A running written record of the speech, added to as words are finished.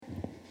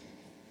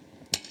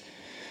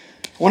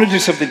I want to do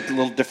something a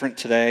little different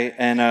today,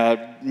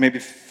 and maybe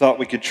thought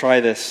we could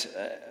try this.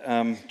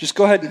 Just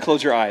go ahead and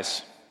close your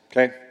eyes,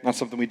 okay? Not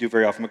something we do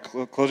very often,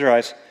 but close your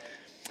eyes.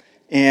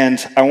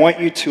 And I want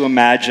you to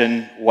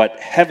imagine what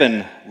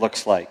heaven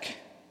looks like.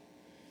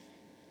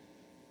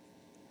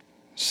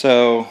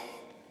 So,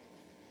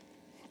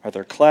 are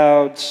there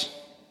clouds?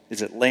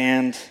 Is it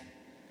land?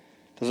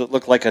 Does it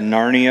look like a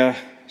Narnia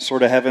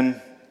sort of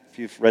heaven? If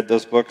you've read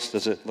those books,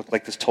 does it look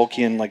like this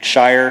Tolkien, like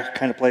Shire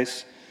kind of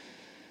place?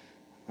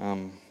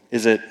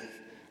 Is it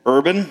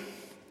urban?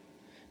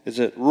 Is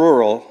it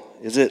rural?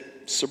 Is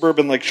it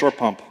suburban like Shore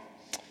Pump?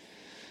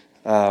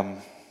 What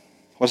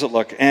does it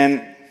look?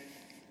 And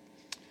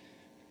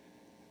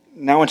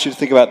now I want you to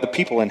think about the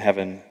people in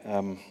heaven.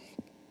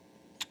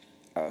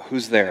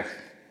 Who's there?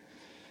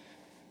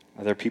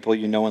 Are there people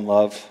you know and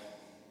love?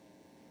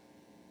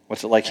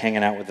 What's it like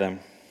hanging out with them?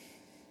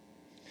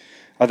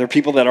 Are there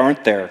people that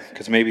aren't there?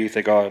 Because maybe you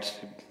think, oh,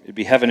 it'd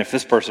be heaven if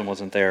this person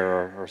wasn't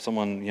there, or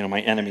someone, my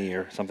enemy,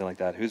 or something like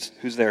that.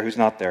 Who's there? Who's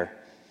not there?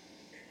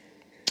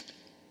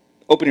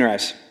 Open your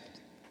eyes.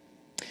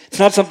 It's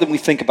not something we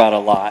think about a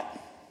lot,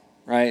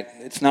 right?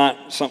 It's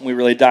not something we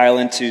really dial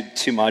into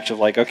too much of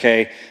like,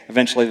 okay,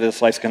 eventually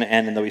this life's going to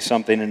end and there'll be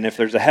something, and if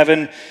there's a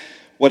heaven,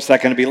 what's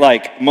that going to be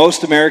like?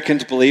 Most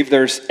Americans believe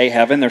there's a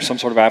heaven, there's some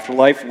sort of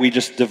afterlife. We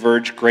just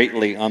diverge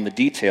greatly on the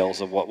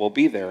details of what will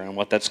be there and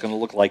what that's going to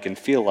look like and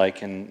feel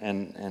like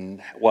and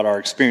what our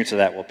experience of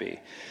that will be.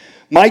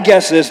 My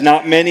guess is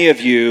not many of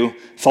you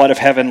thought of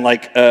heaven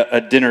like a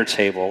dinner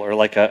table or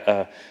like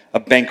a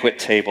banquet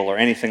table or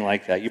anything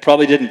like that. You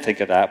probably didn't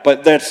think of that.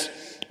 But that's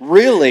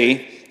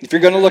really, if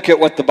you're going to look at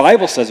what the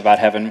Bible says about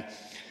heaven,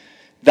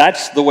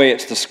 that's the way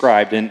it's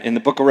described. In the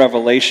book of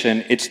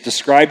Revelation, it's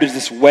described as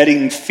this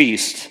wedding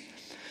feast.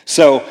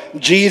 So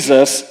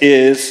Jesus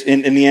is,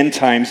 in the end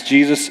times,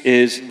 Jesus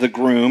is the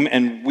groom,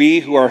 and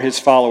we who are his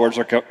followers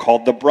are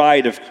called the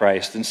bride of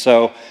Christ. And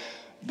so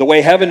the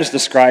way heaven is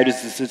described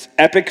is this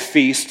epic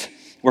feast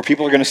where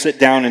people are going to sit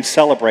down and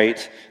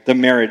celebrate the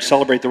marriage,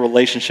 celebrate the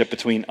relationship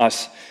between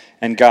us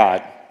and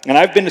God. And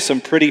I've been to some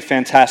pretty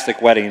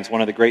fantastic weddings,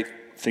 one of the great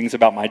things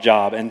about my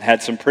job, and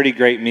had some pretty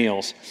great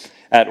meals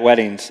at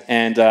weddings,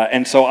 and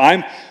so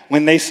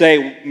when they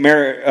say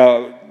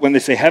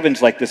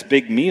heaven's like this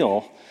big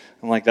meal,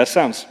 I'm like, that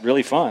sounds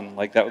really fun.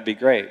 Like that would be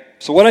great.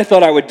 So what I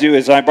thought I would do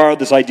is I borrowed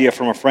this idea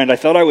from a friend. I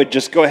thought I would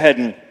just go ahead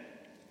and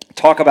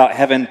talk about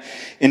heaven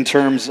in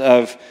terms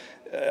of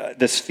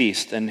this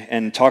feast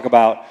and talk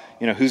about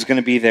who's going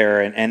to be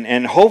there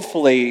and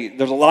hopefully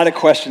there's a lot of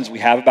questions we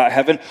have about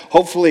heaven.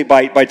 Hopefully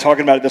by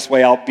talking about it this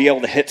way, I'll be able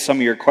to hit some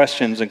of your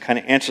questions and kind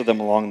of answer them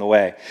along the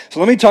way.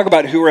 So let me talk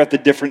about who are at the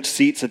different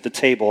seats at the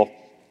table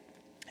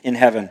in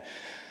heaven.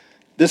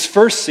 This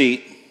first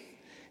seat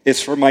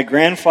is for my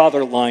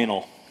grandfather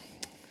Lionel.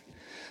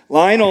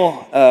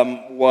 Lionel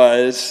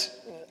was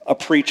a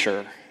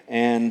preacher,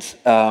 and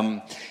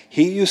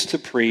he used to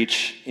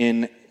preach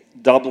in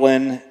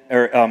Dublin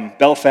or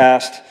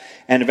Belfast,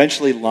 and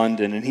eventually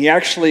London. And he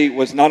actually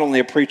was not only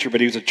a preacher, but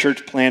he was a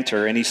church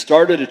planter. And he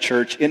started a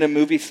church in a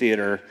movie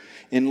theater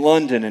in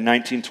London in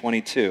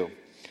 1922.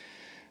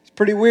 It's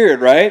pretty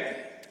weird, right?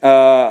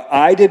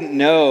 I didn't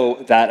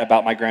know that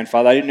about my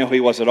grandfather. I didn't know who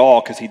he was at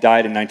all because he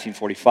died in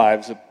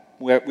 1945.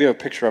 We have a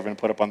picture of him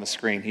put up on the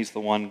screen. He's the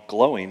one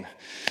glowing.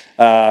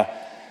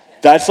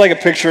 That's like a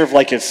picture of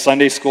like his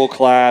Sunday school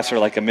class or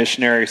like a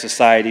missionary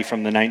society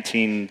from the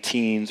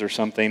 19-teens or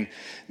something.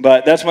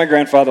 But that's my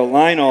grandfather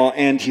Lionel,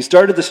 and he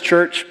started this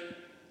church,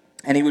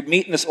 and he would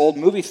meet in this old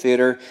movie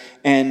theater,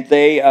 and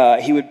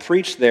he would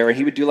preach there, and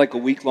he would do like a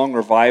week-long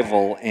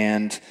revival,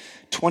 and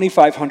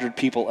 2,500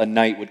 people a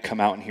night would come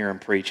out and hear him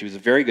preach. He was a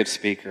very good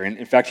speaker, and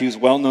in fact, he was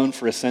well known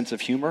for his sense of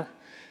humor.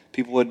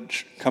 People would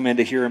come in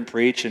to hear him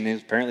preach, and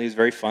apparently he was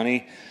very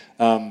funny.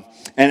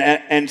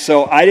 And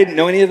so I didn't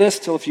know any of this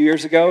till a few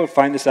years ago. I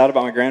find this out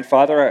about my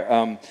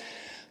grandfather.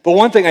 But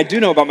one thing I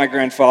do know about my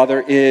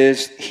grandfather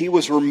is he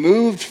was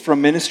removed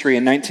from ministry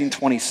in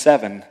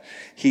 1927.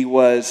 He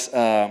was,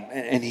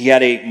 and he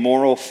had a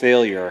moral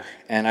failure.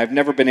 And I've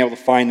never been able to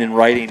find in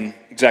writing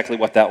exactly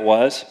what that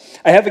was.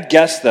 I have a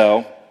guess,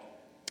 though.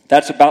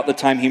 That's about the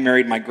time he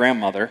married my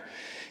grandmother.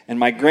 And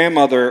my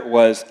grandmother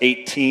was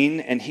 18,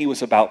 and he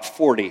was about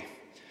 40.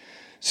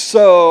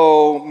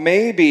 So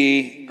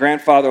maybe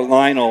grandfather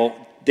Lionel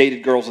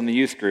dated girls in the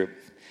youth group,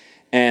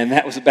 and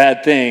that was a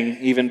bad thing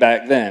even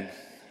back then.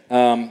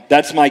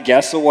 That's my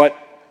guess of what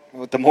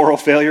the moral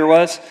failure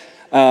was.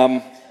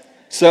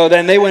 So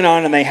then they went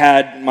on and they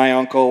had my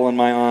uncle and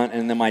my aunt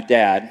and then my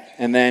dad,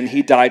 and then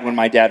he died when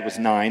my dad was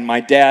 9. My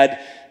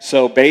dad,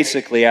 so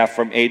basically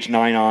from age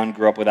 9 on,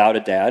 grew up without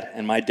a dad,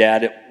 and my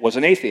dad was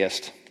an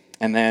atheist.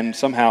 And then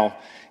somehow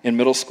in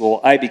middle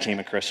school, I became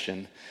a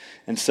Christian.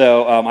 And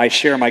so I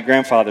share my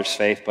grandfather's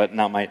faith, but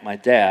not my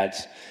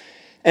dad's.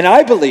 And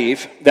I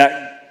believe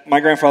that my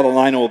grandfather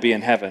Lionel will be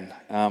in heaven.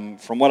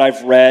 From what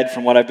I've read,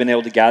 from what I've been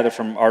able to gather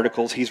from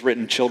articles, he's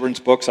written children's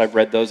books. I've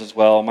read those as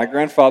well. My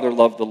grandfather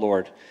loved the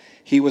Lord.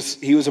 He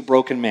was a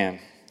broken man.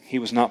 He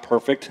was not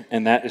perfect,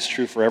 and that is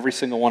true for every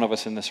single one of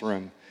us in this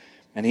room.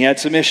 And he had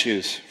some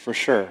issues, for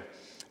sure.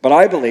 But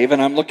I believe,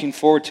 and I'm looking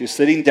forward to,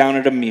 sitting down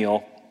at a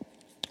meal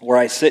where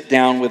I sit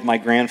down with my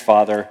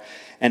grandfather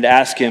and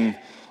ask him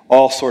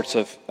all sorts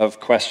of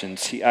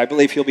questions. I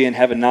believe he'll be in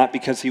heaven not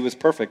because he was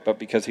perfect, but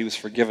because he was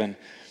forgiven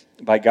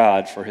by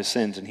God for his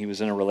sins and he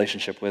was in a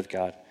relationship with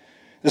God.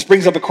 This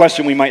brings up a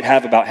question we might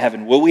have about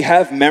heaven. Will we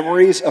have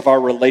memories of our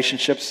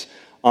relationships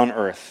on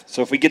earth?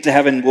 So if we get to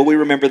heaven, will we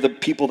remember the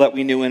people that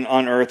we knew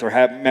on earth or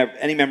have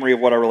any memory of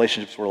what our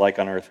relationships were like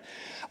on earth?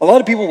 A lot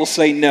of people will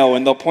say no,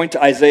 and they'll point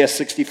to Isaiah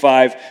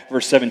 65,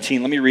 verse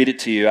 17. Let me read it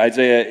to you.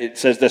 Isaiah, it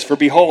says this, "For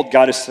behold,"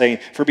 God is saying,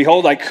 "For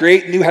behold, I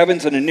create new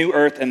heavens and a new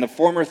earth, and the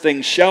former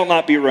things shall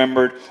not be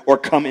remembered or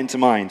come into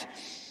mind."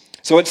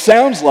 So it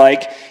sounds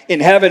like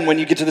in heaven, when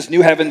you get to this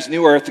new heavens,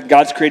 new earth, and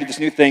God's created this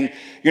new thing,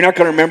 you're not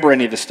going to remember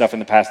any of this stuff in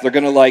the past. They're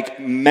going to like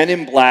Men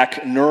in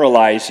Black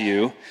neuralize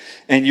you,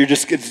 and you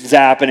just get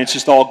zapped, and it's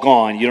just all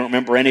gone. You don't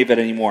remember any of it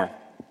anymore.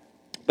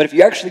 But if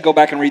you actually go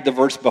back and read the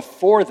verse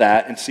before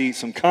that and see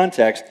some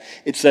context,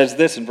 it says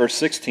this in verse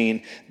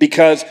 16,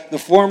 "Because the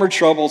former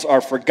troubles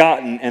are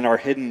forgotten and are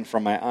hidden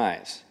from my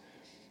eyes."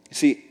 You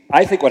see,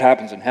 I think what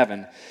happens in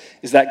heaven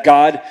is that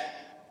God,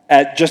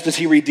 just as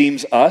he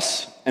redeems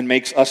us and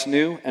makes us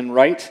new and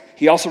right,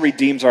 he also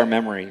redeems our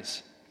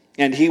memories.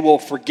 And he will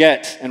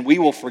forget, and we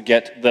will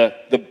forget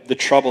the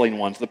troubling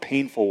ones, the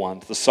painful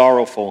ones, the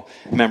sorrowful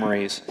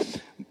memories.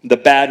 The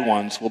bad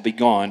ones will be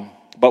gone,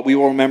 but we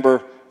will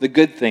remember the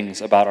good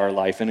things about our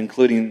life, and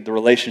including the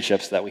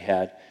relationships that we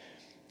had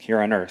here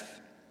on earth.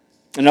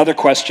 Another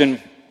question,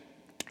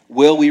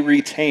 will we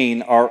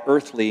retain our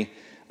earthly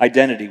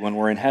identity when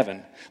we're in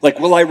heaven? Like,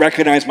 will I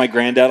recognize my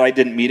granddad? I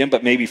didn't meet him,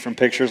 but maybe from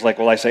pictures, like,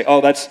 will I say,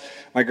 "Oh, that's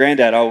my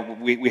granddad. Oh,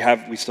 we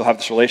still have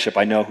this relationship.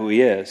 I know who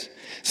he is."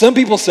 Some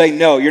people say,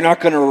 no, you're not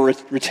going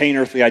to retain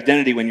earthly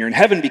identity when you're in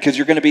heaven because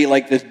you're going to be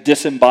like this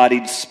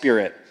disembodied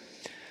spirit.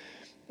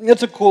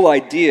 That's a cool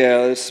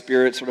idea, a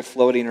spirit sort of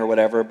floating or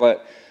whatever,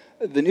 but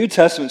the New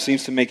Testament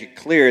seems to make it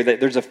clear that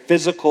there's a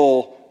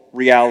physical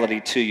reality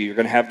to you. You're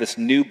going to have this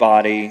new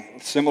body,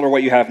 similar to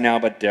what you have now,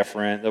 but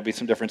different. There'll be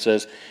some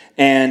differences.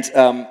 And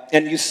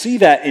you see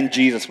that in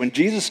Jesus. When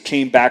Jesus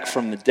came back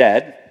from the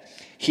dead,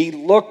 he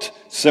looked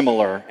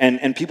similar,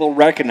 and people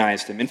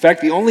recognized him. In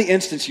fact, the only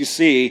instance you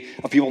see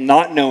of people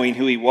not knowing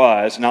who he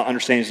was, not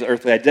understanding his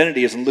earthly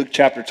identity, is in Luke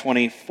chapter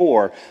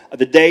 24.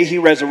 The day he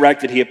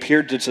resurrected, he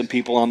appeared to some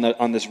people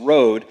on this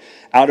road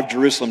out of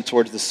Jerusalem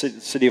towards the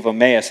city of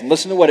Emmaus. And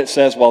listen to what it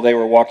says while they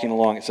were walking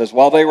along. It says,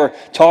 "While they were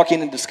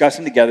talking and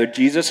discussing together,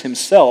 Jesus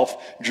himself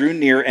drew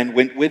near and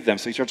went with them."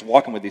 So he starts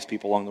walking with these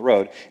people along the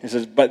road. It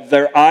says, "But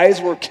their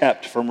eyes were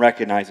kept from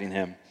recognizing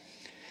him."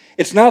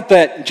 It's not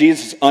that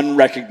Jesus is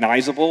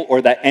unrecognizable or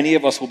that any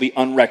of us will be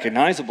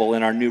unrecognizable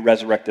in our new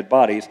resurrected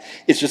bodies.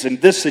 It's just in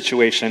this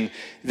situation,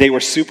 they were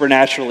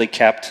supernaturally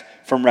kept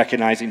from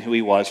recognizing who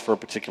he was for a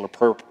particular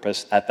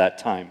purpose at that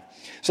time.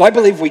 So I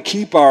believe we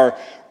keep our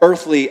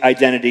earthly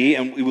identity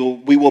and we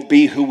will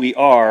be who we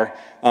are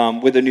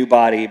with a new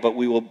body, but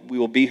we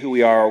will be who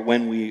we are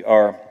when we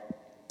are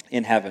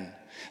in heaven.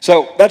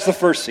 So that's the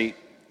first seat.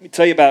 Let me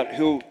tell you about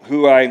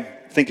who I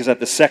think is at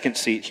the second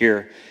seat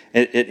here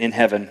in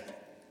heaven.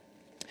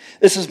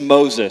 This is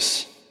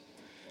Moses.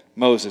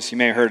 Moses, you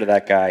may have heard of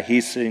that guy.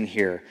 He's sitting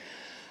here.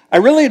 I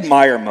really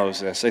admire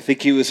Moses. I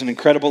think he was an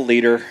incredible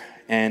leader,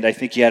 and I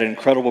think he had an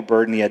incredible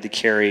burden he had to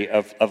carry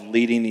of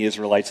leading the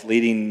Israelites,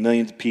 leading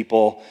millions of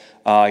people.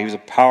 He was a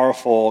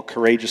powerful,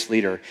 courageous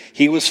leader.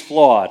 He was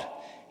flawed.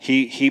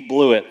 He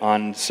blew it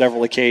on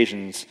several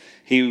occasions.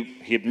 He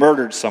had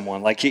murdered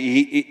someone. Like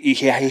he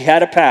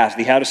had a past.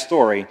 He had a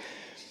story.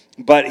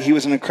 But he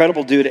was an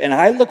incredible dude, and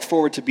I look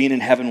forward to being in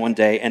heaven one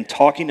day and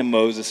talking to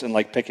Moses and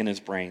like picking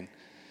his brain.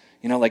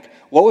 You know, like,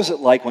 what was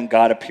it like when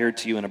God appeared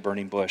to you in a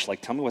burning bush?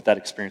 Like, tell me what that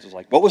experience was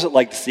like. What was it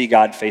like to see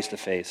God face to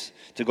face,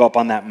 to go up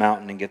on that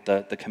mountain and get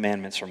the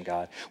commandments from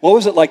God? What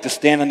was it like to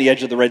stand on the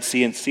edge of the Red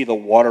Sea and see the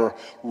water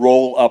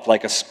roll up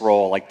like a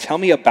scroll? Like, tell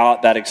me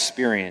about that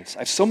experience. I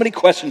have so many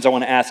questions I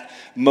want to ask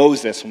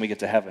Moses when we get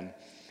to heaven.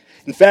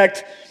 In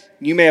fact,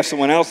 you may have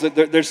someone else.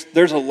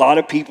 There's a lot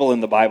of people in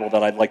the Bible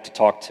that I'd like to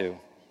talk to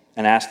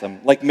and ask them,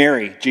 like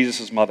Mary,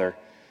 Jesus' mother.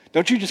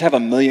 Don't you just have a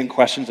million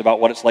questions about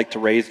what it's like to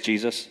raise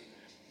Jesus?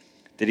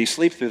 Did he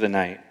sleep through the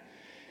night?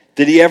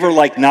 Did he ever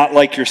not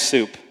like your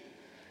soup?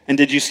 And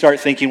did you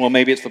start thinking, well,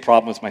 maybe it's the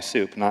problem with my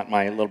soup, not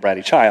my little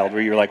bratty child,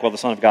 where you're like, well, the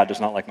Son of God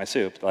does not like my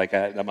soup.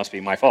 That must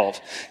be my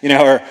fault. You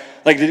know,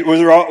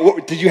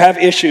 or did you have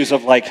issues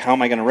of how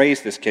am I going to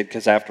raise this kid?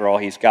 Because after all,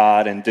 he's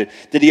God. And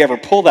did he ever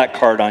pull that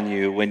card on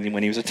you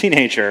when he was a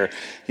teenager?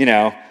 You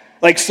know,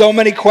 so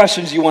many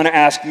questions you want to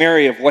ask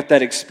Mary of what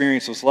that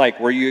experience was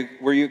like. Were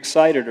you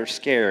excited or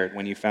scared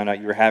when you found out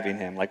you were having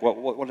him? What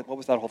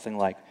was that whole thing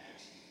like?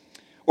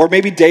 Or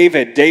maybe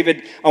David.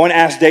 I want to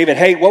ask David,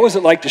 hey, what was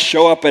it like to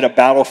show up at a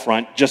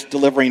battlefront just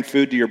delivering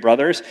food to your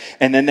brothers?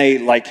 And then they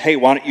hey,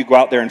 why don't you go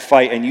out there and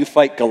fight? And you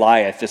fight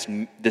Goliath,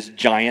 this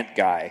giant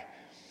guy.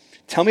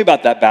 Tell me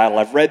about that battle.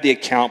 I've read the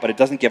account, but it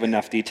doesn't give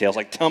enough details.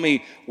 Tell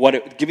me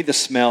give me the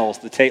smells,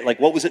 the taste.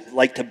 What was it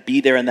like to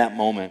be there in that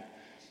moment?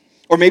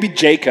 Or maybe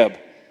Jacob.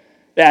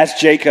 Ask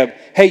Jacob,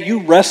 hey,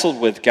 you wrestled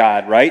with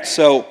God, right?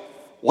 So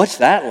what's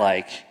that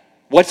like?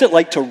 What's it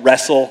like to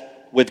wrestle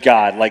with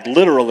God? Like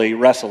literally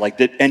wrestle.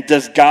 And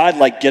does God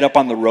get up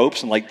on the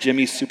ropes and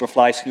Jimmy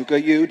Superfly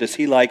Snuka you? Does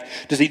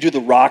he do the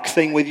rock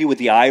thing with you with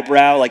the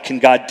eyebrow? Can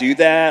God do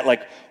that?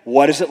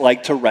 What is it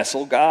like to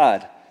wrestle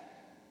God?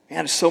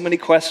 Man, so many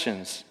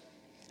questions.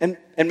 And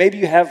maybe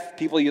you have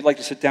people you'd like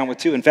to sit down with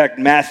too. In fact,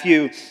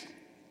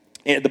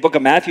 the book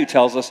of Matthew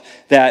tells us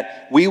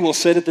that we will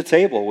sit at the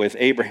table with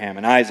Abraham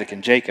and Isaac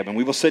and Jacob, and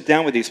we will sit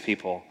down with these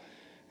people,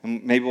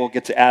 and maybe we'll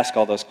get to ask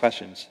all those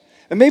questions.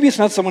 And maybe it's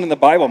not someone in the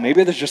Bible.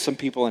 Maybe there's just some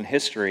people in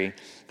history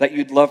that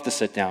you'd love to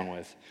sit down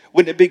with.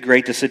 Wouldn't it be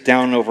great to sit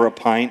down over a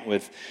pint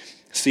with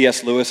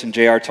C.S. Lewis and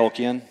J.R.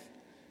 Tolkien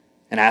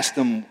and ask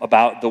them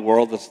about the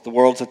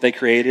worlds that they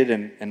created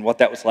and what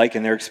that was like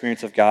in their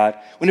experience of God?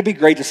 Wouldn't it be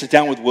great to sit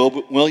down with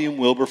William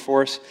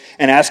Wilberforce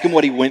and ask him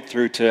what he went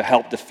through to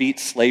help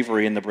defeat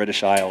slavery in the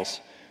British Isles?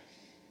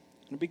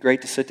 Wouldn't it be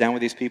great to sit down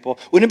with these people?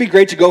 Wouldn't it be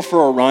great to go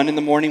for a run in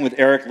the morning with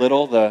Eric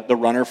Little, the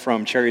runner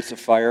from Chariots of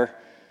Fire,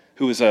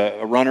 who was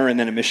a runner and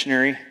then a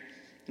missionary?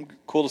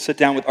 Cool to sit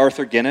down with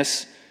Arthur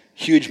Guinness,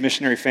 huge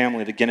missionary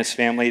family, the Guinness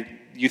family.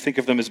 You think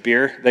of them as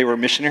beer. They were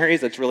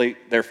missionaries. That's really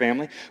their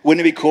family. Wouldn't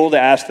it be cool to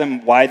ask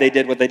them why they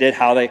did what they did,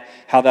 how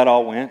that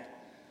all went?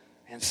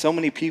 And so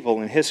many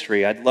people in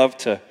history I'd love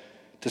to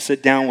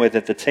sit down with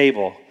at the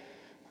table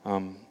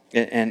and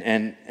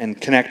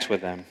connect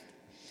with them.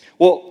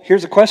 Well,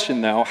 here's a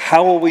question, though.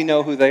 How will we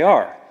know who they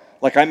are?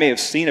 I may have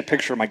seen a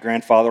picture of my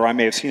grandfather. I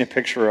may have seen a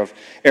picture of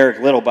Eric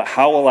Little, but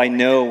how will I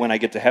know when I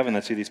get to heaven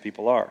that's who these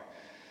people are?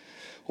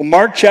 Well,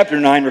 Mark chapter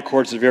 9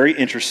 records a very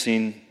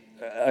interesting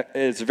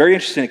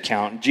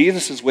account.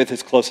 Jesus is with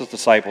his closest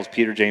disciples,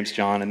 Peter, James,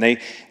 John, and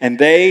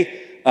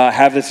they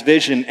have this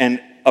vision, and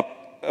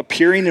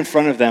appearing in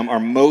front of them are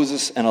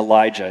Moses and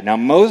Elijah. Now,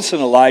 Moses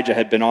and Elijah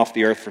had been off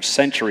the earth for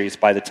centuries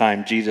by the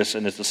time Jesus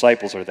and his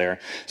disciples are there.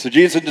 So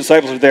Jesus and his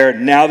disciples are there.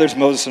 Now there's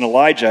Moses and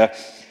Elijah,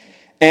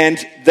 and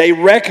they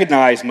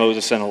recognize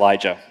Moses and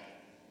Elijah.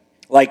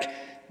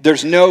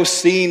 There's no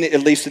scene,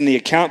 at least in the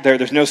account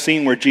there's no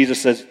scene where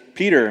Jesus says,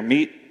 Peter,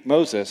 meet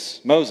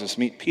Moses. Moses,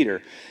 meet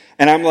Peter.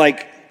 And I'm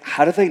like,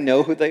 how do they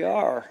know who they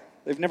are?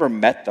 They've never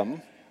met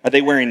them. Are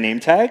they wearing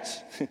name tags?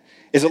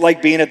 Is it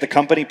like being at the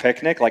company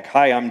picnic?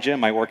 Hi, I'm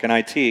Jim, I work in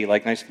IT.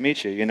 Nice to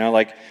meet you.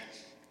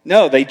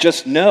 No, they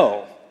just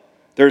know.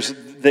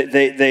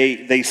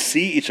 They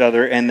see each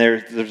other, and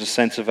there's a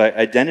sense of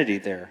identity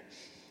there.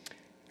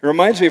 It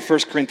reminds me of 1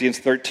 Corinthians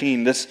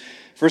 13. 1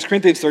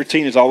 Corinthians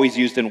 13 is always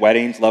used in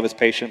weddings. Love is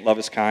patient, love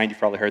is kind. You've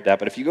probably heard that.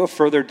 But if you go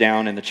further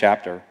down in the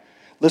chapter,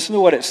 listen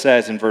to what it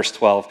says in verse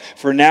 12.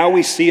 For now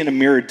we see in a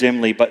mirror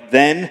dimly, but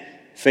then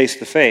face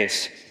to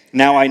face.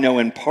 Now I know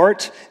in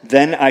part,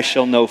 then I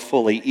shall know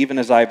fully, even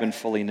as I have been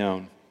fully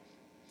known.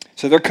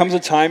 So there comes a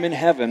time in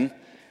heaven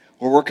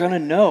where we're going to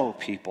know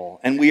people,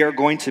 and we are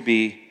going to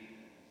be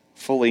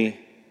fully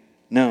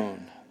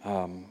known,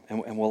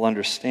 and we'll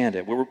understand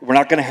it. We're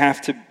not going to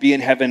have to be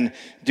in heaven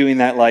doing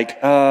that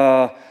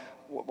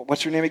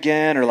what's your name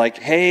again? Or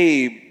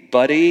hey,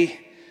 buddy.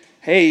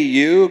 Hey,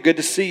 you, good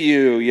to see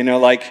you.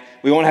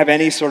 We won't have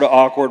any sort of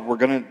awkward. We're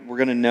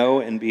gonna know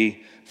and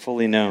be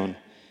fully known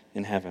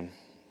in heaven.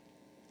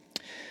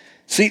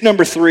 Seat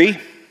number 3,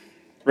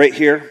 right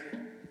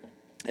here,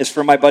 is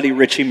for my buddy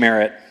Richie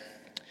Merritt.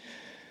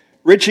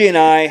 Richie and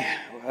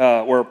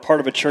I were part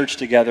of a church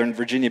together in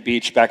Virginia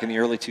Beach back in the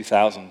early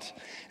 2000s.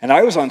 And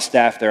I was on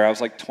staff there. I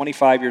was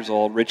 25 years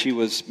old. Richie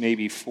was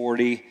maybe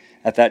 40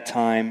 at that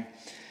time.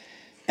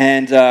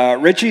 And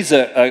Richie's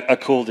a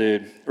cool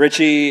dude.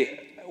 Richie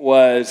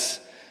was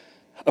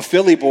a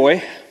Philly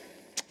boy,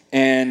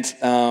 and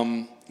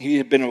he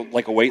had been a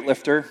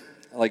weightlifter,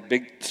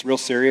 big, real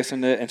serious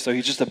in it, and so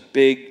he's just a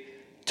big,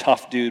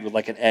 tough dude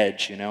with an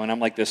edge, and I'm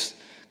this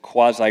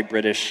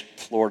quasi-British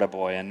Florida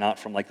boy, and not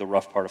from the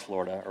rough part of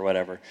Florida or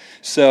whatever.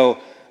 So,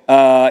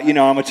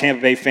 I'm a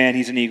Tampa Bay fan,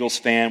 he's an Eagles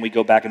fan, we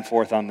go back and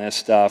forth on this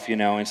stuff,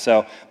 and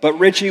so, but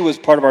Richie was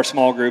part of our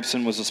small groups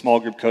and was a small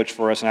group coach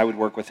for us, and I would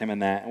work with him in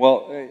that.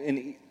 Well,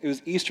 it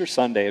was Easter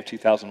Sunday of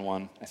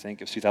 2001, I think,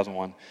 it was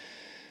 2001.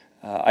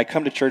 I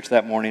come to church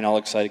that morning all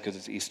excited because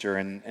it's Easter,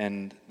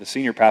 and the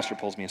senior pastor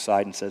pulls me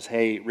aside and says,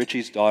 hey,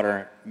 Richie's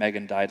daughter,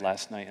 Megan, died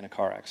last night in a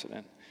car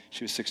accident.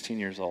 She was 16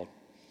 years old.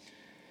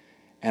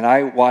 And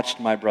I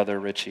watched my brother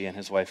Richie and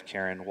his wife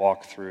Karen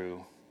walk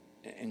through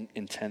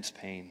intense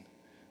pain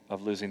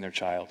of losing their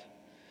child.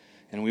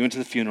 And we went to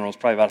the funeral. It was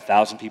probably about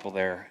 1,000 people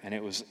there, and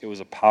it was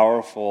a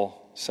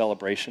powerful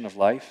celebration of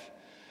life.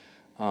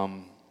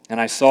 And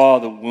I saw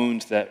the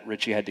wounds that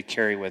Richie had to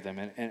carry with him.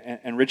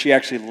 And Richie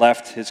actually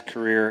left his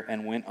career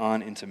and went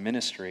on into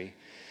ministry.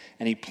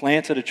 And he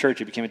planted a church.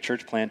 He became a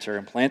church planter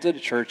and planted a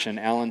church in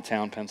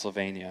Allentown,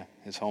 Pennsylvania,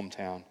 his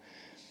hometown.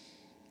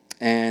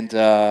 And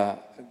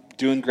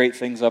doing great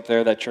things up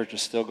there. That church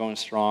is still going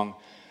strong.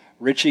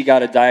 Richie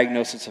got a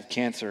diagnosis of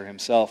cancer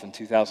himself in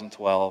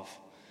 2012.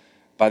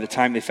 By the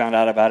time they found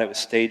out about it, it was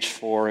stage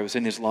 4. It was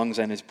in his lungs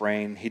and his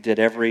brain. He did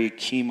every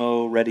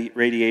chemo,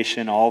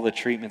 radiation, all the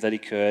treatment that he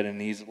could.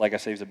 And he's, like I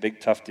say, he's a big,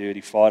 tough dude.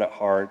 He fought it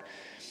hard.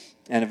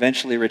 And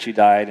eventually Richie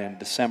died in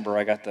December.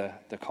 I got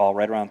the call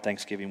right around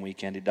Thanksgiving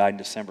weekend. He died in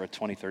December of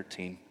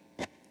 2013.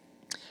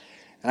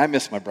 And I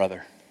miss my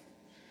brother.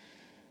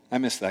 I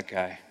miss that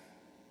guy.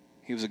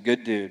 He was a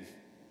good dude.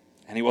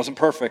 And he wasn't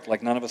perfect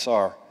like none of us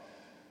are.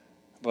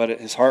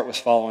 But his heart was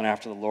following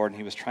after the Lord, and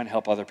he was trying to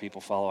help other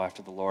people follow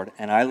after the Lord.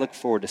 And I look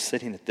forward to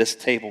sitting at this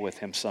table with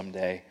him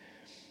someday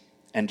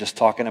and just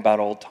talking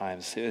about old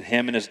times.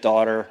 Him and his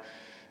daughter,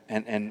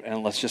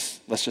 and let's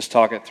just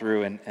talk it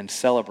through and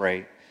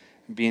celebrate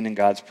being in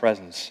God's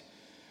presence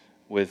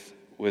with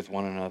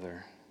one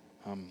another.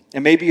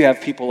 And maybe you have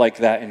people like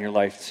that in your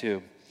life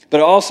too. But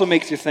it also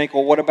makes you think,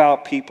 well, what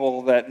about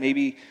people that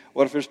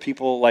what if there's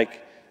people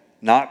like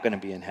not going to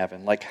be in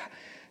heaven? Like,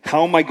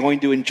 how am I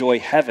going to enjoy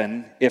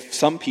heaven if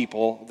some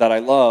people that I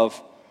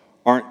love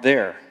aren't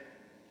there?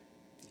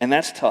 And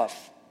that's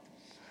tough.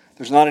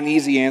 There's not an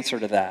easy answer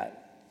to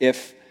that.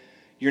 If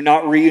you're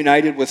not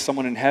reunited with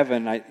someone in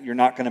heaven, you're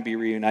not going to be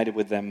reunited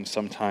with them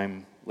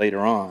sometime later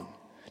on.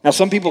 Now,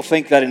 some people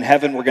think that in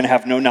heaven we're going to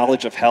have no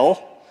knowledge of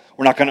hell.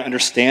 We're not going to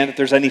understand if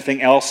there's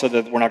anything else, so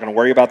that we're not going to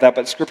worry about that.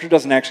 But Scripture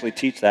doesn't actually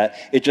teach that.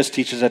 It just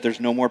teaches that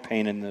there's no more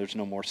pain and there's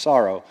no more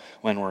sorrow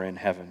when we're in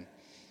heaven.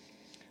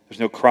 There's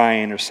no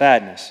crying or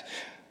sadness.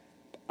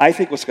 I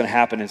think what's going to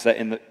happen is that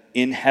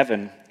in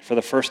heaven, for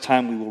the first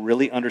time, we will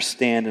really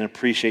understand and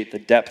appreciate the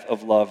depth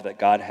of love that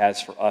God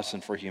has for us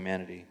and for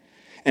humanity.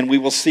 And we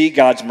will see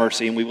God's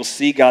mercy, and we will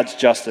see God's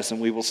justice,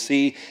 and we will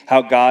see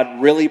how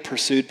God really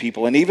pursued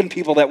people. And even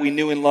people that we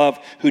knew and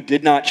loved who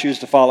did not choose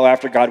to follow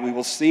after God, we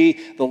will see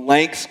the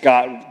lengths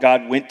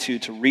God went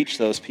to reach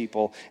those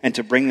people and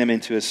to bring them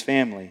into his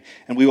family.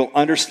 And we will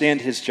understand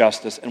his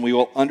justice, and we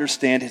will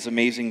understand his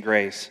amazing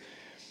grace.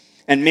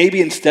 And maybe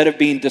instead of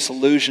being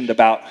disillusioned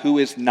about who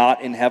is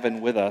not in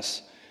heaven with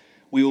us,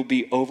 we will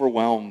be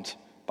overwhelmed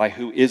by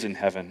who is in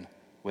heaven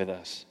with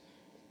us.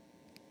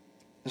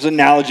 There's an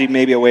analogy,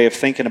 maybe a way of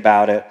thinking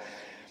about it.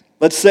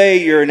 Let's say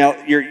you're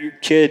a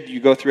kid, you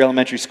go through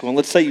elementary school, and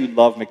let's say you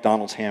love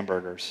McDonald's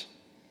hamburgers.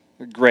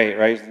 They're great,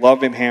 right? Love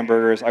them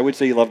hamburgers. I would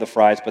say you love the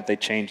fries, but they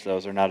changed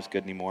those. They're not as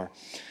good anymore.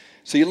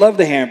 So you love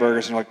the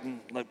hamburgers, and you're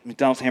like,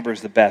 McDonald's hamburgers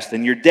are the best.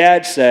 And your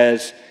dad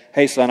says,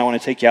 hey, son, I want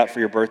to take you out for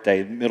your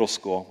birthday, middle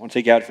school. I want to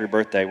take you out for your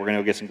birthday. We're going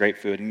to go get some great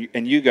food.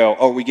 And you go,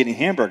 oh, are we getting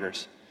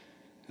hamburgers?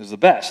 It was the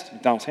best,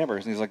 McDonald's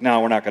hamburgers. And he's like,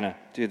 no, we're not going to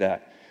do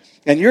that.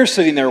 And you're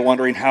sitting there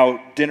wondering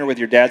how dinner with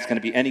your dad's going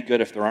to be any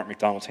good if there aren't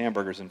McDonald's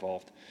hamburgers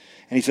involved.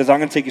 And he says, I'm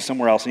going to take you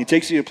somewhere else. And he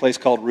takes you to a place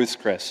called Ruth's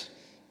Chris.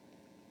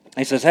 And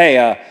he says, hey,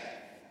 I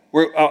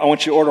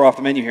want you to order off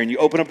the menu here. And you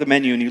open up the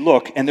menu and you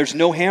look, and there's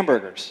no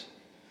hamburgers.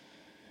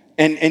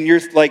 And you're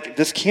like,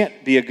 this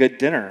can't be a good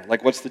dinner.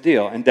 Like, what's the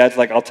deal? And Dad's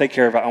like, I'll take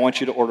care of it. I want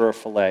you to order a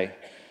filet.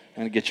 I'm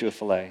going to get you a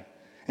filet.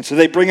 And so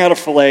they bring out a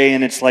filet,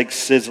 and it's like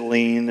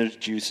sizzling. There's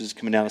juices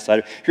coming down the side.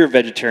 If you're a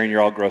vegetarian,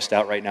 you're all grossed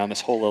out right now in this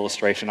whole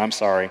illustration. I'm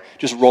sorry.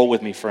 Just roll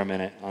with me for a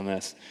minute on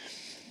this.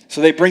 So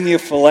they bring you a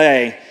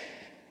filet,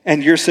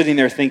 and you're sitting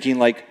there thinking,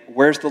 like,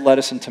 where's the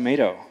lettuce and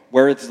tomato?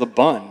 Where's the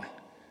bun?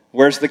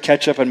 Where's the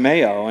ketchup and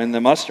mayo and the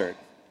mustard?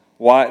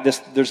 Why?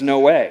 There's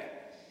no way.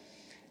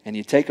 And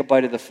you take a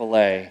bite of the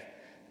filet,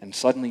 and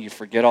suddenly you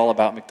forget all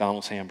about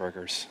McDonald's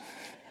hamburgers.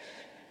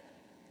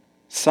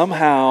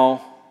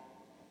 Somehow,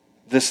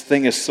 this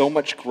thing is so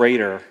much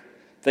greater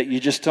that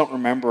you just don't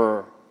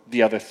remember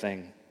the other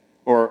thing,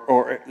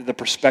 or the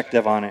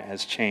perspective on it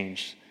has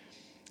changed.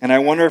 And I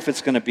wonder if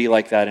it's going to be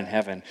like that in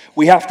heaven.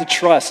 We have to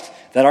trust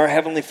that our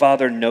Heavenly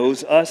Father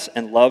knows us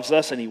and loves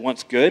us, and He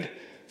wants good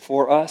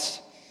for us,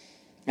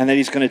 and that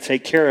He's going to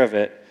take care of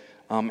it.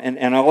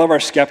 And all of our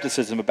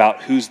skepticism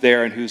about who's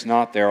there and who's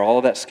not there, all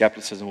of that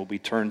skepticism will be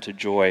turned to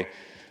joy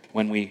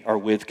when we are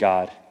with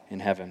God in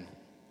heaven.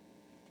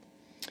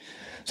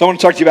 So I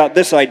want to talk to you about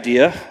this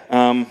idea.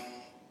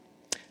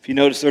 If you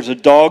notice, there's a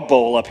dog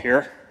bowl up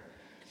here.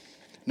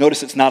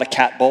 Notice it's not a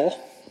cat bowl.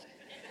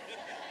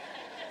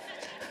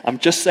 I'm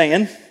just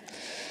saying.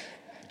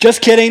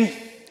 Just kidding.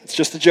 It's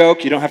just a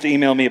joke. You don't have to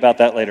email me about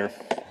that later.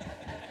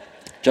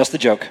 Just a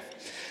joke.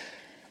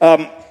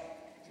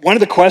 One of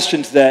the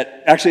questions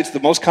that, actually it's the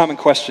most common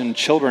question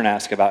children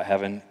ask about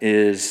heaven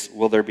is,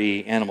 will there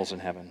be animals in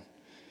heaven?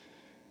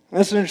 And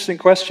that's an interesting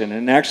question,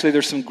 and actually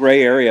there's some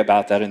gray area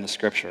about that in the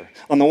Scripture.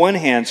 On the one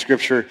hand,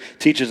 Scripture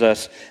teaches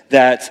us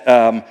that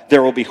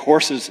there will be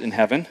horses in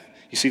heaven.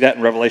 You see that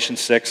in Revelation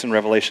 6 and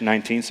Revelation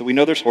 19, so we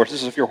know there's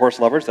horses. If you're horse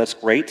lovers, that's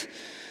great.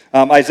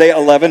 Isaiah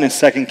 11 and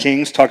 2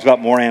 Kings talks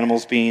about more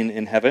animals being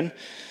in heaven.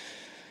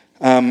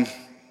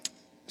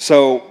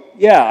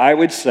 Yeah, I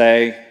would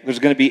say there's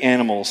going to be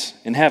animals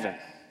in heaven.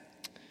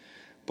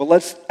 But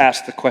let's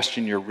ask the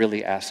question you're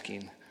really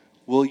asking.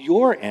 Will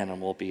your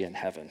animal be in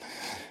heaven?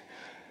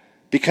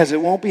 Because it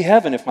won't be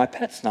heaven if my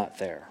pet's not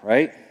there,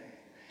 right?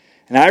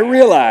 And I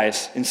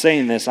realize in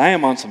saying this, I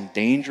am on some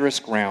dangerous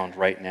ground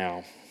right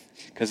now.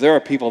 Because there are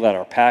people that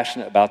are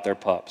passionate about their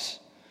pups.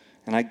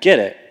 And I get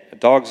it.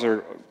 Dogs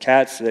or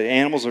cats, the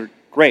animals are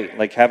great.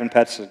 Like having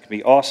pets can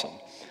be awesome.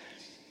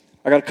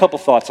 I got a couple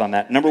thoughts on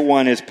that. Number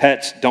one is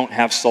pets don't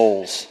have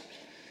souls.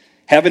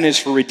 Heaven is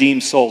for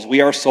redeemed souls.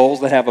 We are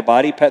souls that have a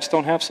body. Pets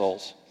don't have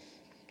souls.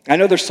 I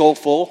know they're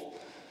soulful.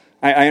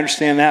 I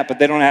understand that, but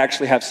they don't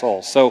actually have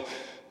souls. So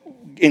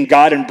in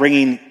God and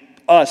bringing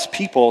us,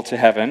 people, to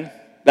heaven,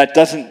 that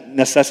doesn't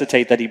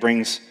necessitate that he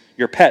brings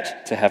your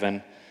pet to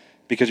heaven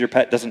because your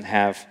pet doesn't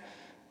have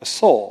a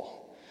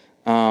soul.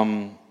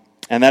 And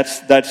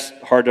that's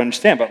hard to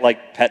understand, but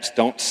like pets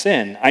don't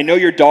sin. I know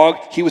your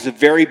dog, he was a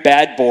very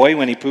bad boy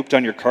when he pooped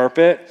on your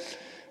carpet,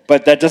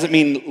 but that doesn't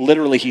mean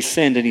literally he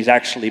sinned and he's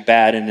actually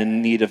bad and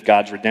in need of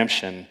God's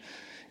redemption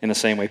in the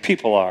same way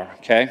people are,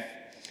 okay?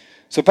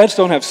 So pets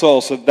don't have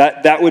souls, so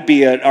that would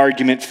be an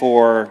argument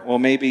for, well,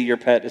 maybe your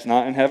pet is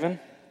not in heaven.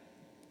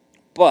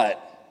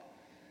 But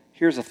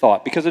here's a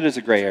thought, because it is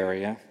a gray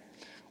area,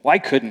 why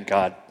couldn't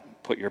God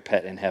put your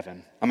pet in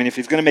heaven? I mean, if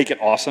he's going to make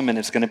it awesome and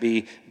it's going to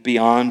be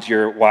beyond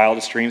your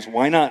wildest dreams,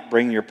 why not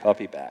bring your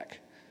puppy back?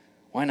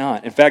 Why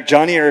not? In fact,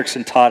 Johnny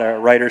Erickson Tada, a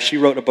writer, she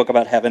wrote a book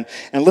about heaven,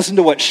 and listen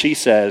to what she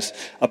says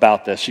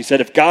about this. She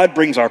said, if God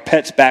brings our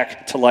pets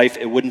back to life,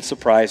 it wouldn't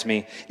surprise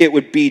me. It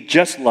would be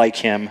just like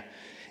him.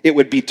 It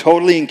would be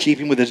totally in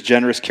keeping with his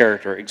generous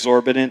character,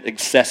 exorbitant,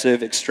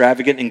 excessive,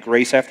 extravagant in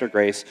grace after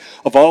grace.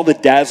 Of all the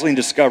dazzling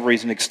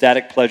discoveries and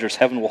ecstatic pleasures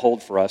heaven will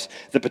hold for us,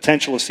 the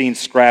potential of seeing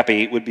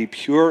Scrappy would be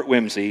pure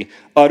whimsy,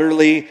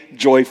 utterly,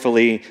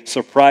 joyfully,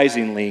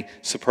 surprisingly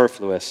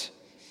superfluous.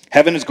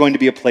 Heaven is going to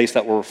be a place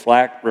that will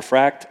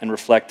refract and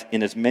reflect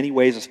in as many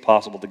ways as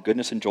possible the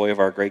goodness and joy of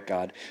our great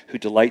God, who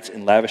delights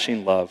in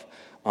lavishing love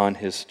on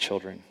his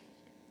children.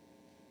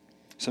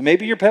 So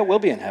maybe your pet will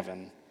be in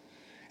heaven.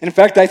 And in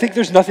fact, I think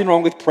there's nothing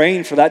wrong with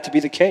praying for that to be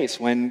the case.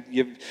 When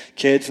you have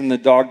kids and the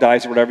dog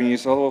dies or whatever, and you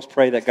say, oh, let's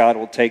pray that God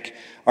will take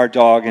our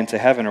dog into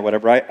heaven or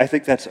whatever. I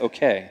think that's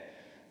okay.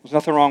 There's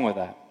nothing wrong with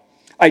that.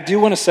 I do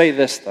want to say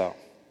this, though.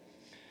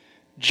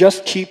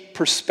 Just keep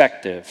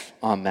perspective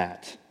on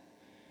that.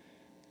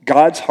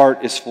 God's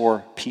heart is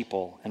for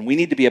people, and we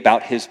need to be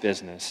about his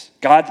business.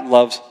 God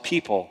loves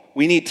people.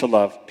 We need to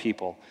love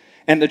people.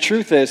 And the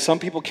truth is, some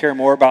people care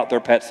more about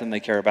their pets than they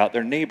care about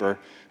their neighbor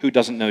who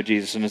doesn't know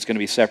Jesus and is going to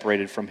be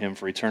separated from him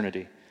for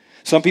eternity.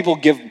 Some people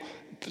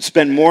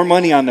spend more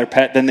money on their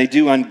pet than they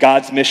do on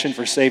God's mission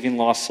for saving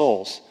lost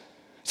souls.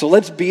 So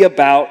let's be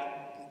about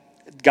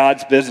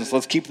God's business.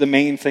 Let's keep the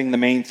main thing the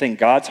main thing.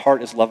 God's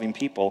heart is loving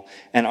people,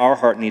 and our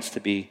heart needs to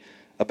be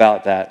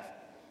about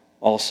that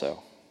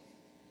also.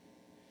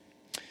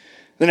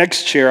 The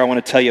next chair I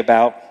want to tell you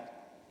about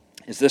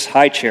is this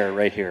high chair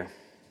right here.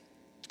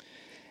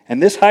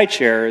 And this high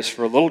chair is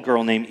for a little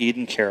girl named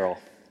Eden Carroll.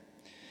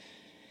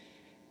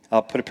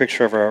 I'll put a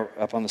picture of her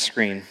up on the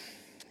screen.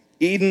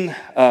 Eden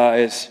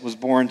was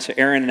born to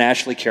Aaron and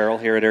Ashley Carroll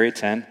here at Area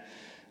 10.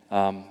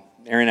 Aaron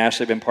and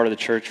Ashley have been part of the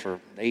church for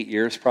 8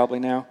 years probably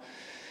now.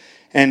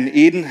 And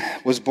Eden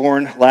was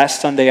born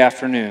last Sunday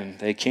afternoon.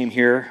 They came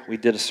here. We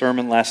did a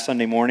sermon last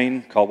Sunday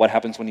morning called What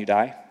Happens When You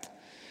Die?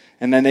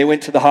 And then they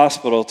went to the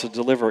hospital to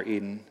deliver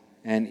Eden.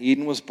 And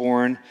Eden was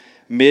born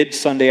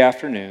mid-Sunday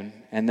afternoon.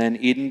 And then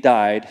Eden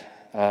died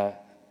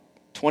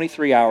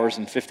 23 hours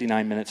and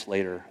 59 minutes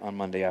later on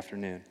Monday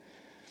afternoon.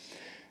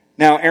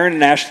 Now, Aaron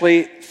and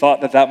Ashley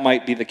thought that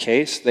might be the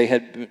case. They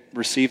had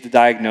received a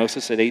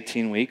diagnosis at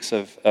 18 weeks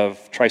of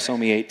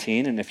trisomy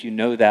 18. And if you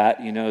know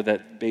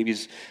that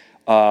babies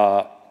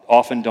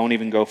often don't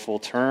even go full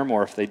term,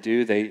 or if they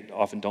do, they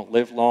often don't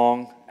live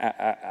long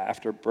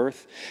after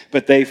birth.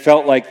 But they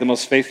felt like the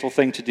most faithful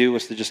thing to do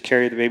was to just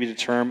carry the baby to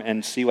term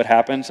and see what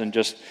happens and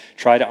just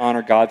try to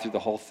honor God through the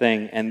whole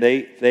thing. And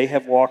they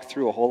have walked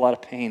through a whole lot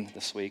of pain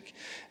this week.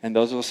 And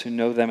those of us who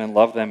know them and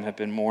love them have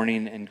been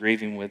mourning and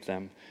grieving with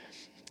them.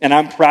 And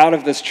I'm proud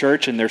of this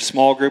church and their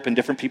small group and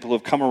different people who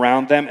have come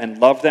around them and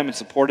loved them and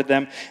supported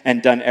them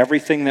and done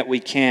everything that we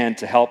can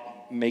to help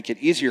make it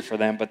easier for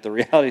them. But the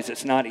reality is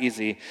it's not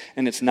easy,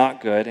 and it's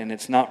not good, and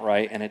it's not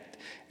right,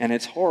 and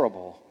it's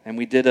horrible. And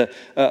we did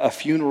a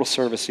funeral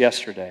service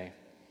yesterday.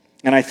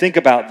 And I think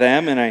about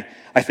them, and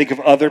I think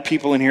of other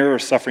people in here who are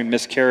suffering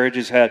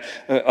miscarriages,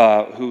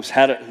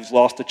 who's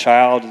lost a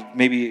child,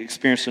 maybe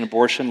experienced an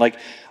abortion. Like,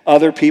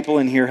 other people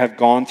in here have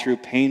gone through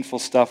painful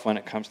stuff when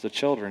it comes to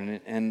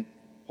children. And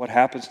what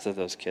happens to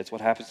those kids?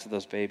 What happens to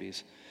those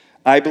babies?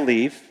 I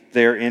believe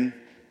they're in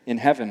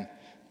heaven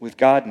with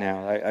God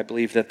now. I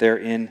believe that they're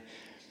in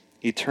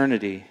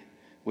eternity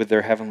with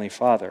their Heavenly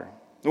Father.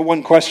 The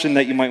one question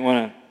that you might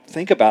want to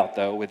think about,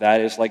 though, with that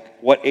is, like,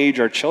 what age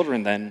are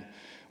children then?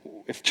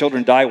 If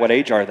children die, what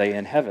age are they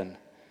in heaven?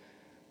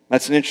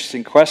 That's an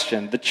interesting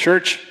question. The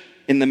church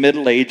in the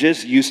Middle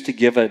Ages used to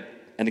give an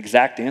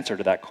exact answer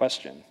to that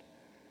question.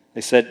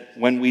 They said,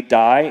 when we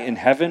die in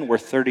heaven, we're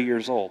 30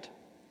 years old.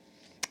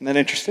 Isn't that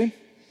interesting?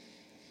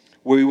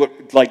 We would,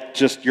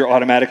 you're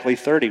automatically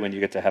 30 when you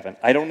get to heaven.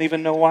 I don't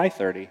even know why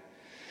 30.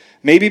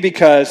 Maybe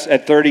because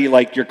at 30,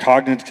 your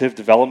cognitive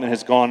development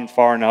has gone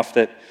far enough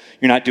that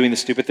you're not doing the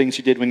stupid things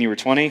you did when you were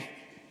 20.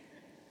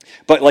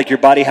 But, your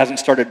body hasn't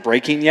started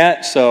breaking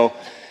yet, so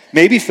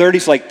maybe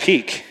 30's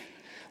peak.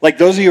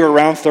 Those of you who are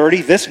around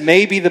 30, this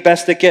may be the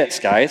best it gets,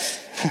 guys.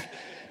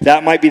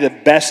 That might be the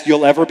best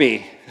you'll ever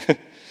be.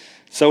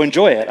 So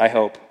enjoy it, I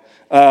hope.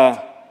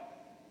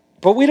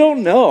 But we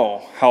don't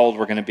know how old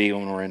we're going to be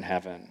when we're in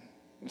heaven.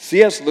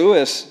 C.S.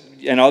 Lewis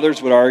and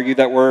others would argue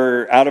that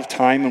we're out of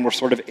time and we're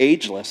sort of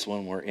ageless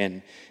when we're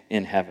in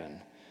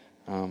heaven.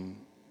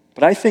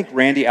 But I think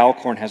Randy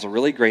Alcorn has a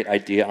really great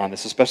idea on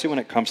this, especially when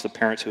it comes to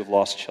parents who have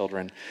lost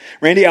children.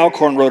 Randy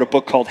Alcorn wrote a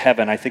book called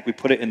Heaven. I think we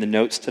put it in the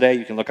notes today.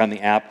 You can look on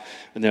the app,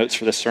 the notes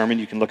for the sermon.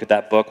 You can look at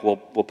that book. We'll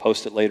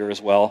post it later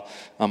as well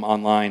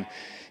online.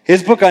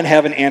 His book on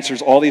heaven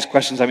answers all these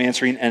questions I'm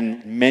answering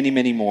and many,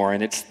 many more.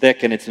 And it's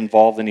thick and it's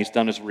involved and he's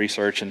done his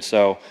research. And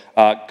so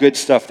good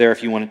stuff there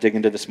if you want to dig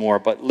into this more.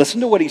 But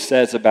listen to what he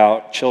says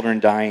about children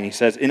dying. He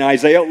says, in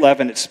Isaiah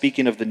 11, it's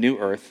speaking of the new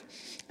earth,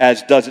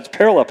 as does its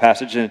parallel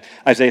passage in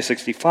Isaiah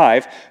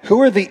 65.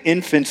 Who are the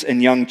infants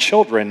and young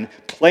children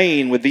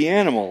playing with the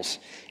animals?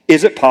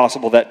 Is it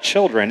possible that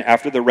children,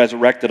 after they're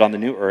resurrected on the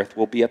new earth,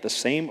 will be at the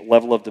same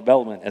level of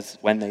development as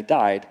when they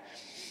died?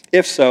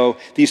 If so,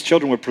 these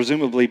children would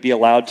presumably be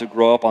allowed to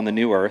grow up on the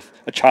new earth,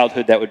 a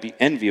childhood that would be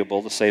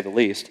enviable, to say the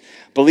least.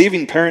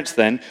 Believing parents,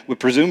 then, would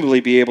presumably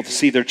be able to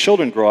see their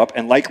children grow up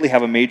and likely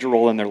have a major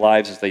role in their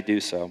lives as they do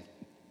so.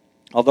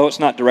 Although it's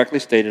not directly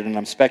stated, and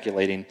I'm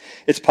speculating,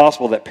 it's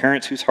possible that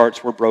parents whose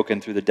hearts were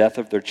broken through the death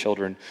of their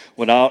children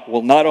will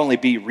not only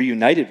be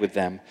reunited with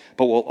them,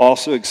 but will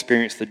also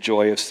experience the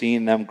joy of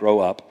seeing them grow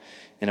up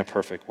in a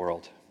perfect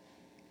world.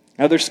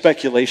 Now, there's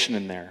speculation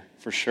in there,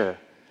 for sure.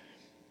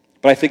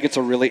 But I think it's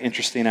a really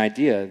interesting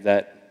idea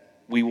that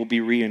we will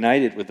be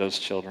reunited with those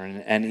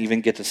children and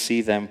even get to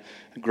see them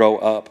grow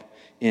up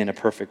in a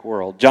perfect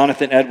world.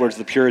 Jonathan Edwards,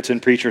 the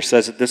Puritan preacher,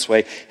 says it this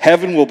way: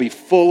 heaven will be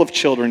full of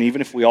children even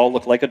if we all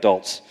look like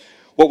adults.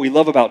 What we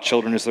love about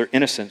children is their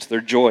innocence,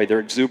 their joy, their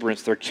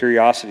exuberance, their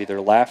curiosity,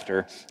 their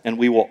laughter, and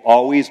we will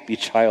always be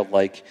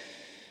childlike,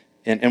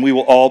 and we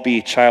will all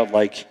be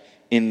childlike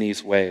in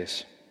these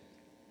ways.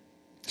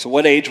 So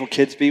what age will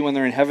kids be when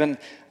they're in heaven?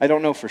 I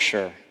don't know for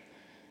sure.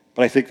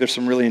 But I think there's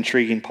some really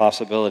intriguing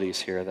possibilities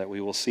here that we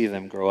will see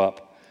them grow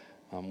up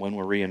when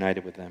we're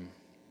reunited with them.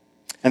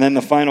 And then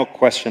the final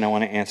question I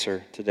want to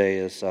answer today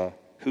is,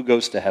 who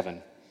goes to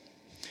heaven?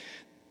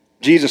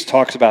 Jesus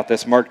talks about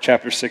this, Mark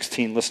chapter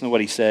 16. Listen to what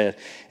he said.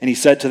 And he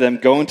said to them,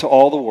 go into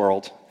all the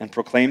world and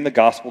proclaim the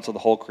gospel to the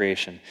whole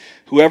creation.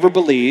 Whoever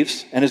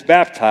believes and is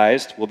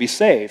baptized will be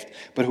saved,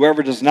 but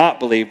whoever does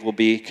not believe will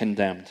be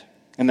condemned.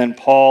 And then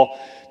Paul,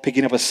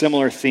 picking up a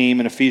similar theme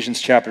in Ephesians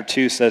chapter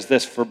 2, says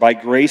this: for by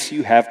grace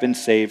you have been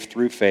saved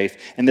through faith,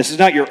 and this is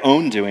not your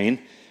own doing,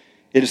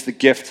 it is the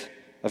gift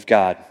of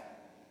God.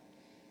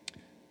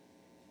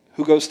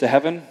 Who goes to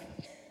heaven?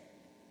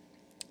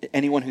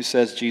 Anyone who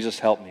says, Jesus,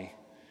 help me.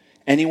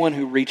 Anyone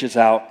who reaches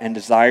out and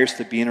desires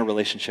to be in a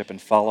relationship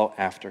and follow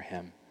after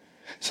him.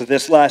 So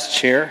this last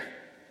chair,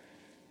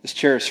 this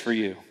chair is for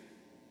you.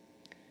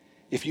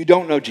 If you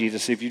don't know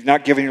Jesus, if you've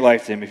not given your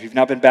life to him, if you've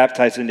not been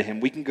baptized into him,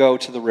 we can go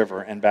to the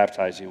river and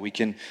baptize you. We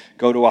can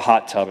go to a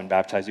hot tub and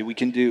baptize you. We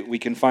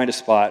can find a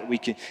spot.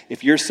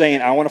 If you're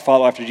saying, I want to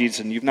follow after Jesus,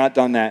 and you've not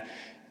done that,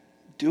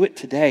 do it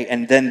today.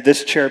 And then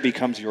this chair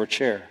becomes your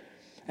chair.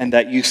 And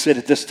that you sit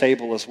at this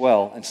table as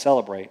well and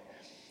celebrate.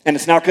 And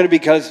it's not going to be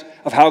because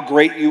of how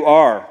great you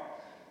are.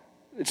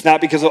 It's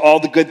not because of all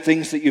the good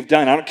things that you've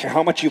done. I don't care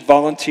how much you've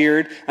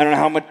volunteered. I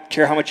don't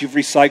care how much you've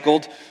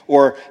recycled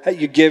or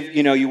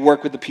you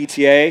work with the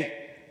PTA.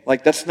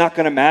 Like, that's not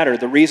going to matter.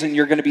 The reason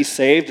you're going to be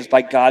saved is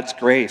by God's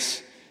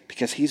grace,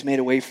 because he's made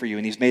a way for you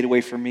and he's made a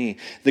way for me.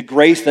 The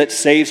grace that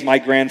saves my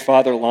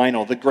grandfather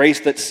Lionel, the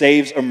grace that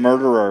saves a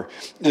murderer,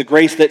 the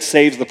grace that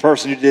saves the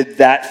person who did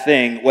that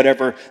thing,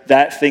 whatever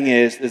that thing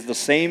is the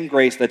same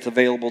grace that's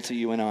available to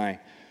you and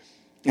I.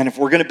 And if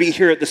we're going to be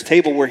here at this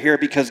table, we're here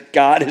because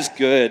God is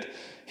good.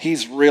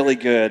 He's really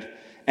good.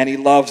 And he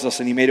loves us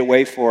and he made a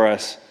way for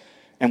us.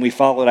 And we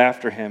followed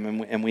after him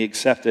and we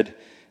accepted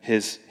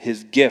his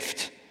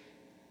gift,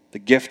 the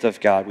gift of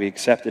God. We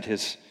accepted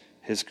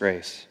his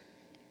grace.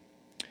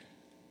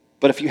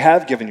 But if you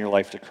have given your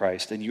life to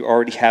Christ and you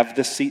already have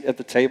this seat at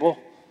the table,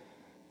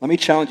 let me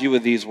challenge you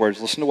with these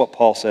words. Listen to what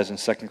Paul says in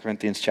 2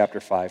 Corinthians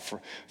chapter 5.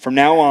 From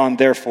now on,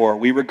 therefore,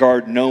 we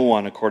regard no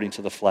one according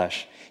to the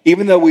flesh.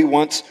 Even though we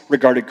once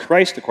regarded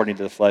Christ according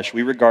to the flesh,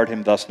 we regard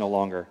him thus no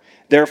longer.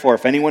 Therefore,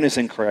 if anyone is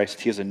in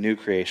Christ, he is a new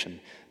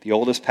creation. The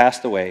old has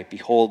passed away.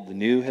 Behold, the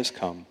new has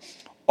come.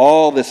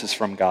 All this is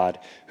from God,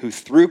 who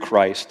through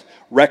Christ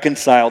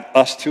reconciled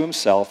us to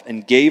himself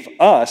and gave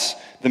us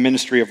the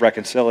ministry of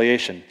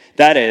reconciliation.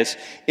 That is,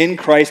 in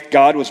Christ,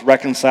 God was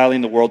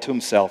reconciling the world to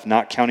himself,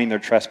 not counting their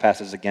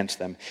trespasses against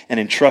them, and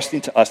entrusting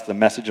to us the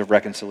message of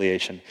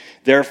reconciliation.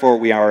 Therefore,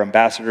 we are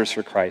ambassadors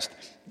for Christ,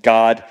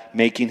 God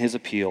making his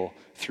appeal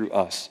through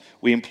us.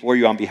 We implore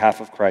you on behalf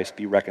of Christ,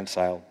 be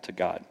reconciled to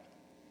God.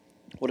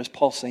 What is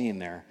Paul saying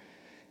there?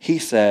 He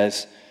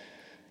says,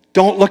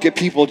 don't look at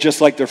people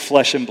just like they're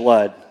flesh and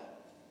blood.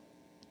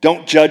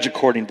 Don't judge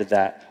according to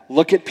that.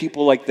 Look at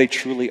people like they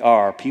truly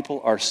are.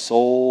 People are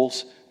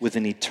souls with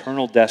an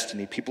eternal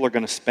destiny. People are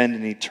going to spend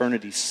an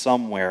eternity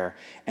somewhere,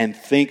 and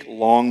think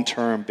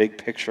long-term, big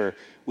picture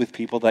with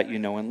people that you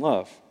know and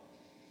love.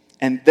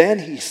 And then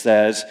he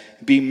says,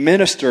 be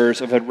ministers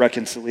of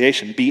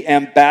reconciliation. Be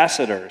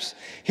ambassadors.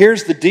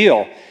 Here's the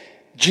deal.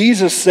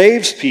 Jesus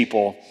saves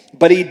people,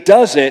 but he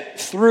does it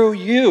through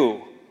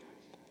you.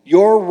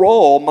 Your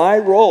role, my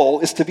role,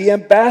 is to be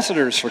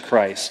ambassadors for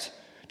Christ,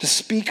 to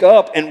speak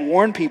up and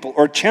warn people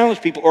or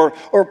challenge people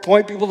or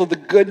point people to the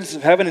goodness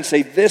of heaven and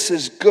say, this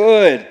is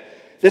good.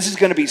 This is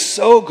going to be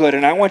so good,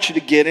 and I want you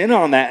to get in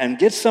on that and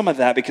get some of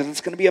that because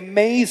it's going to be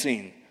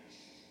amazing.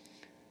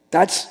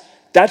 That's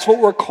what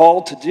we're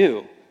called to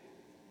do.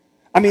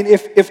 I mean,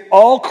 if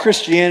all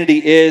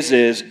Christianity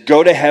is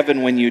go to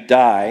heaven when you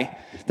die,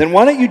 then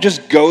why don't you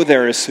just go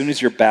there as soon as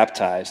you're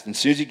baptized, and as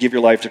soon as you give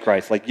your life to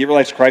Christ? Like, give your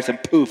life to Christ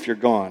and poof, you're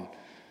gone.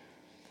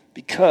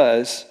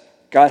 Because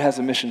God has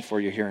a mission for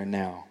you here and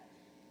now.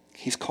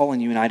 He's calling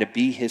you and I to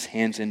be his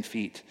hands and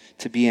feet,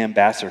 to be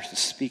ambassadors, to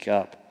speak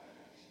up,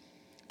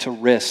 to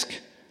risk,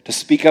 to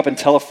speak up and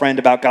tell a friend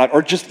about God,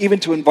 or just even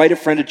to invite a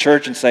friend to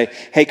church and say,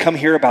 hey, come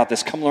hear about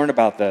this, come learn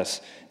about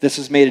this. This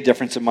has made a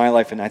difference in my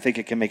life, and I think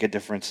it can make a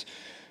difference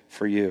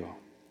for you.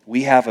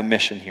 We have a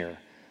mission here.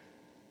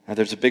 Now,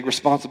 there's a big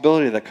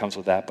responsibility that comes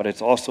with that, but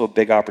it's also a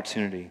big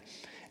opportunity.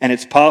 And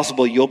it's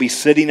possible you'll be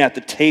sitting at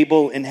the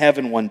table in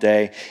heaven one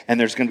day, and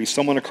there's going to be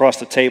someone across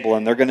the table,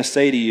 and they're going to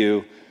say to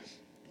you,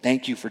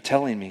 thank you for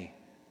telling me.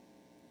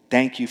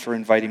 Thank you for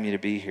inviting me to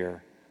be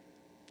here.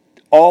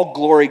 All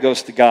glory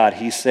goes to God.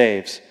 He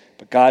saves.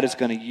 But God is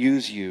going to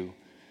use you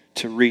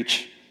to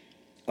reach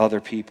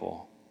other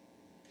people.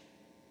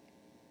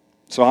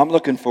 So I'm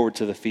looking forward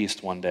to the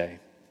feast one day.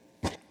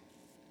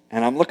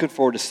 And I'm looking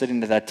forward to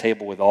sitting at that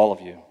table with all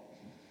of you.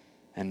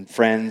 And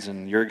friends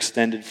and your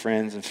extended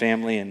friends and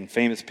family and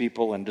famous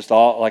people and just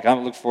all, like, I'm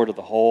looking forward to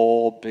the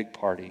whole big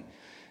party.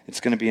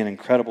 It's going to be an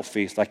incredible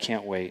feast. I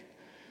can't wait.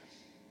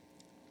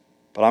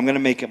 But I'm going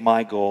to make it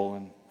my goal,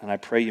 and I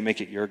pray you make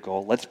it your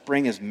goal. Let's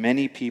bring as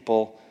many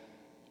people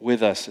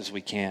with us as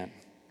we can.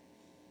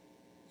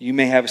 You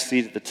may have a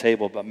seat at the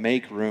table, but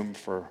make room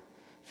for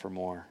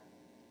more.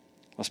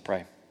 Let's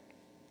pray.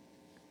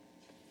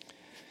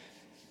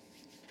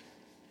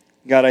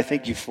 God, I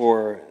thank you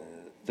for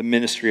the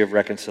ministry of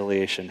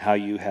reconciliation, how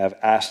you have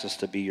asked us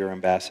to be your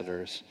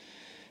ambassadors.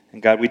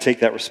 And God, we take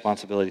that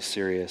responsibility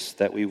serious,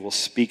 that we will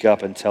speak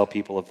up and tell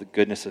people of the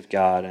goodness of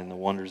God and the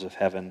wonders of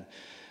heaven,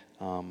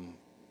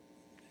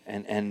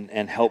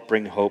 and help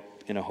bring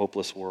hope in a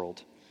hopeless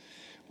world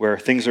where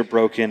things are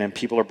broken and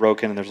people are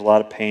broken and there's a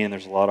lot of pain and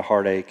there's a lot of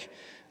heartache.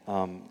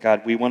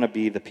 God, we want to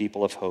be the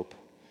people of hope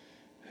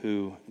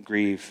who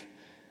grieve,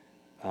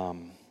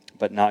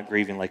 but not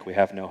grieving like we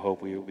have no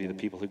hope. We will be the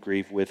people who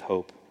grieve with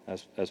hope,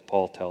 as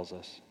Paul tells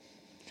us.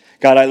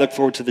 God, I look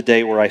forward to the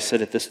day where I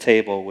sit at this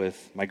table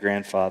with my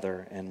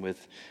grandfather and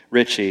with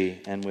Richie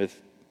and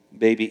with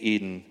baby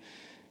Eden,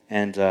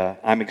 and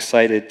I'm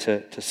excited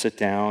to sit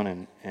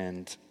down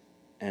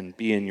and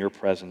be in your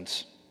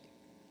presence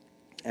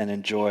and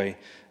enjoy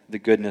the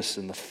goodness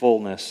and the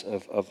fullness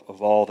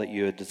of all that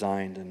you had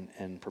designed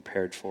and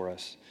prepared for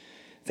us.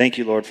 Thank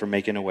you, Lord, for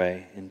making a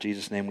way. In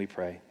Jesus' name we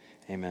pray.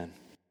 Amen.